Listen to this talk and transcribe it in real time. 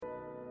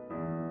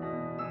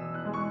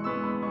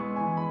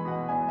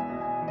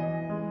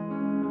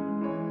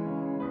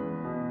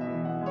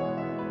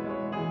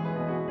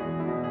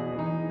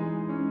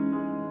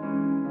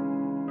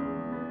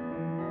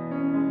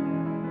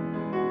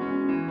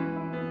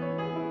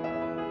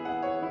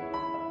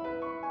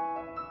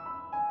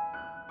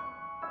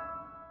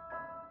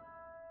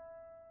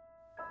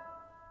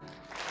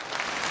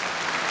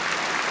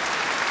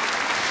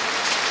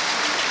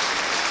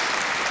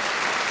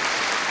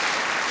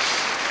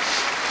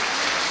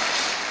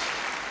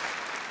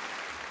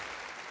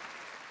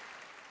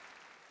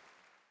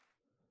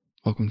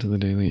Welcome to the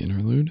Daily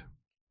Interlude.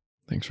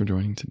 Thanks for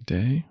joining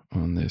today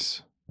on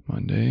this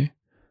Monday,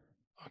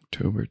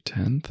 October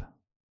 10th.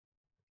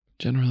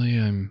 Generally,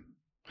 I'm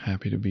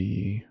happy to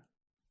be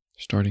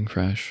starting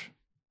fresh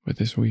with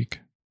this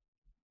week.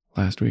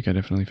 Last week, I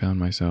definitely found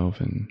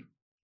myself in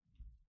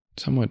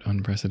somewhat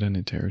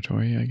unprecedented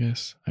territory, I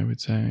guess I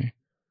would say,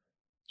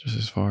 just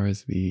as far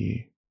as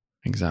the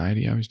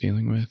anxiety I was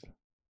dealing with,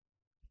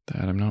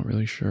 that I'm not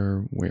really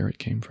sure where it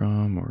came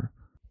from or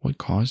what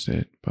caused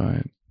it,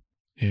 but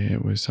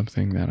it was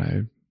something that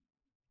I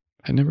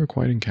had never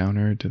quite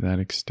encountered to that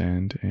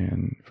extent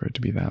and for it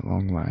to be that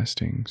long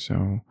lasting.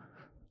 So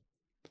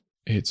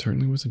it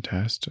certainly was a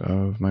test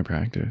of my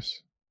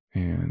practice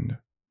and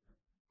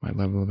my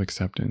level of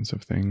acceptance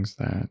of things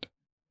that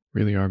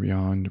really are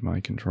beyond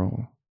my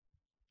control.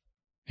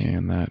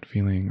 And that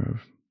feeling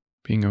of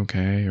being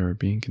okay or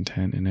being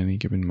content in any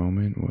given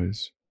moment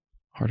was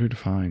harder to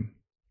find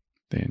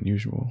than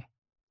usual.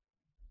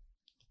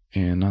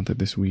 And not that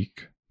this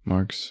week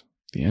marks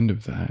the end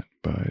of that,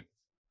 but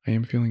I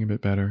am feeling a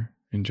bit better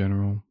in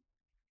general.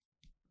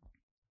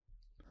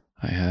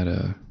 I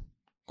had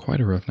quite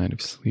a rough night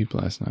of sleep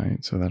last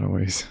night, so that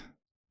always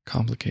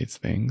complicates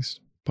things.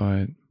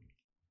 But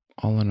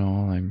all in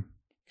all, I'm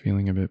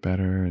feeling a bit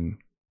better and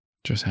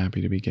just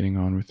happy to be getting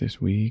on with this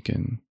week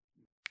and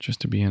just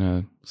to be in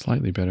a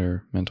slightly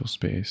better mental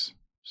space.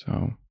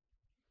 So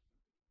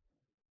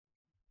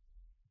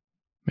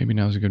maybe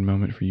now's a good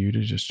moment for you to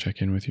just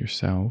check in with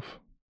yourself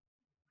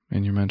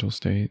and your mental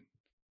state,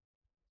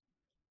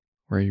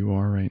 where you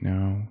are right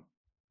now,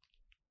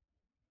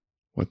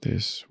 what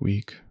this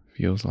week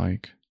feels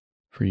like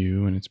for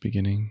you in its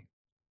beginning.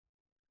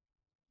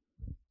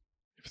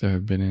 If there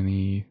have been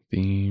any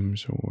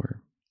themes or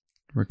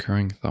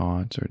recurring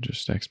thoughts or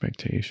just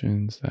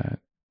expectations that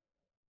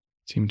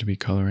seem to be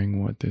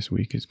coloring what this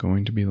week is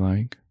going to be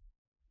like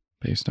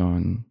based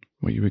on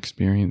what you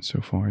experienced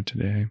so far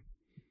today.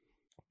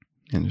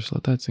 And just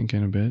let that sink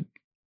in a bit.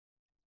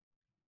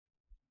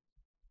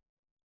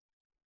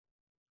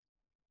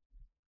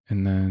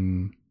 And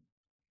then,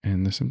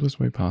 in the simplest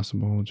way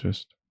possible,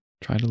 just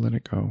try to let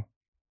it go.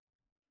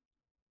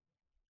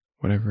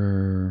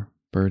 Whatever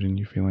burden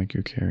you feel like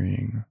you're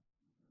carrying,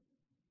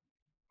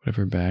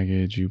 whatever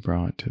baggage you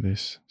brought to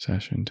this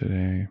session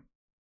today,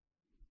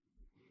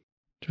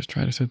 just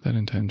try to set that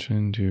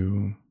intention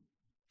to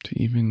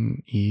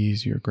even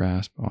ease your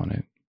grasp on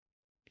it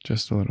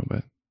just a little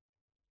bit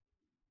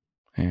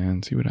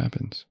and see what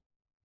happens.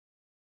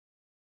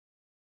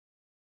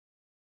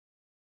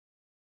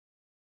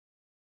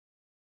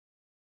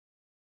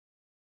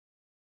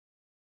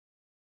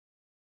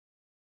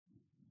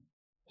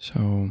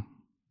 So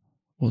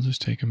we'll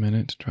just take a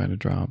minute to try to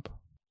drop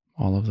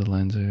all of the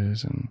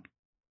lenses and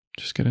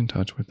just get in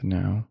touch with the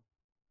now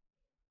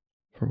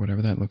for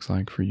whatever that looks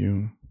like for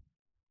you,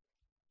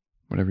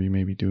 whatever you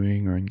may be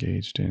doing or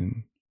engaged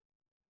in.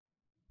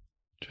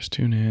 Just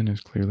tune in as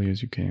clearly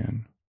as you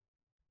can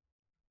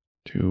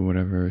to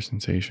whatever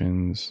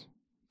sensations,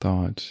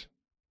 thoughts,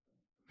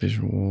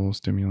 visual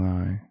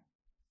stimuli,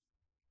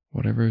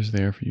 whatever is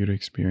there for you to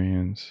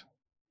experience.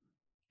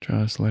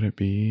 Just let it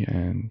be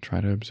and try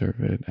to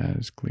observe it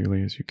as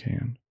clearly as you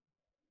can.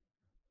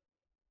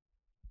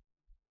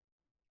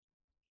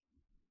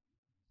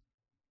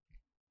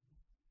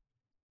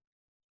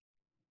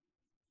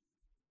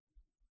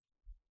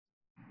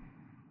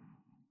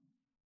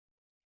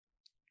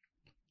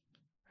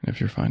 And if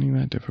you're finding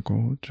that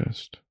difficult,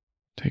 just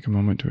take a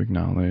moment to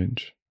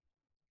acknowledge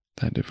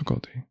that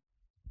difficulty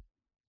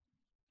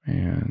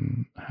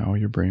and how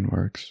your brain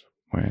works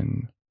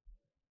when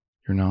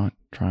you're not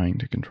trying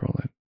to control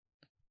it.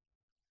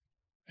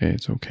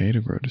 It's okay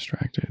to grow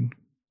distracted.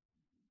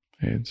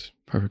 It's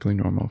perfectly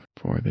normal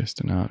for this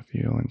to not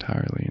feel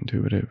entirely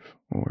intuitive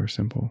or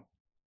simple.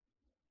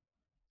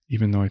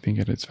 Even though I think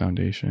at its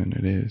foundation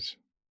it is.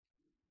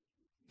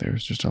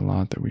 There's just a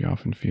lot that we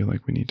often feel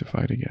like we need to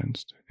fight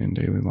against in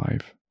daily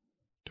life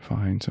to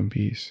find some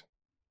peace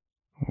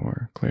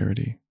or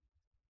clarity.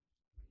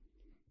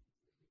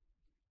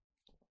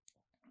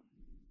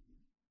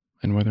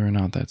 And whether or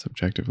not that's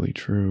objectively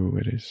true,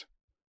 it is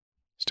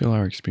still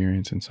our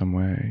experience in some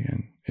way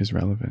and is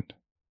relevant.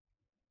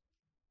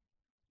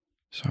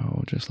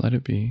 So just let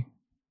it be,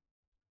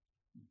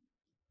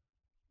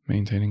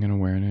 maintaining an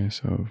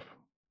awareness of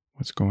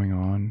what's going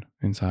on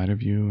inside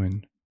of you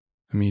and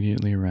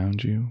immediately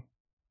around you.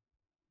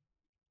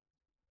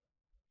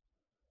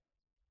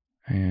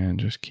 And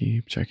just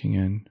keep checking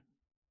in,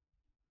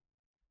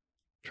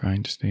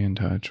 trying to stay in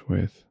touch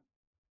with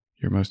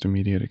your most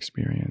immediate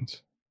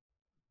experience.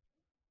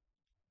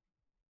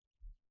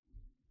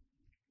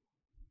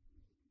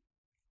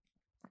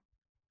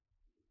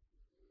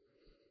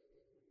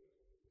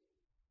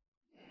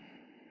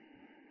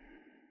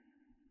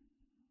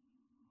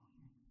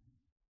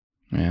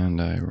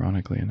 And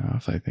ironically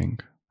enough, I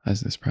think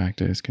as this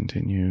practice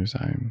continues,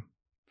 I'm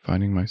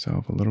finding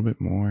myself a little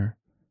bit more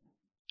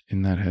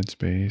in that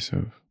headspace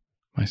of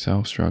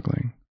myself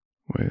struggling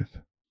with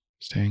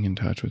staying in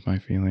touch with my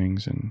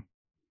feelings and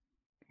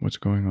what's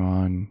going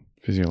on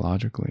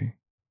physiologically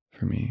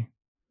for me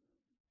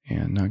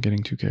and not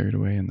getting too carried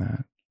away in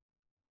that.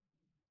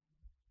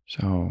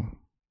 So,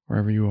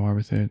 wherever you are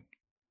with it,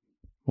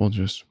 we'll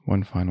just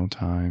one final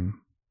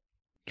time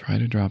try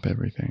to drop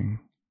everything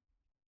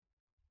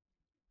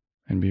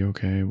and be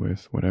okay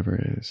with whatever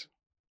is.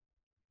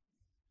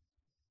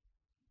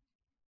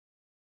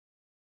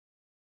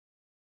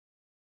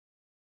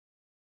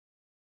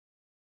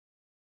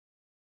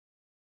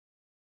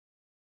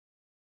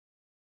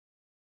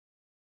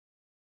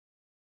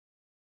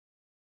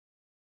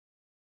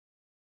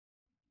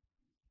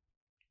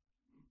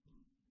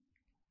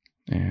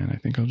 And I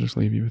think I'll just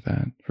leave you with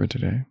that for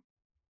today.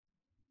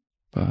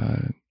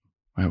 But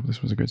I hope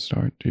this was a good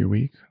start to your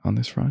week on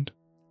this front.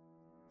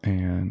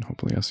 And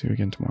hopefully I'll see you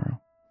again tomorrow.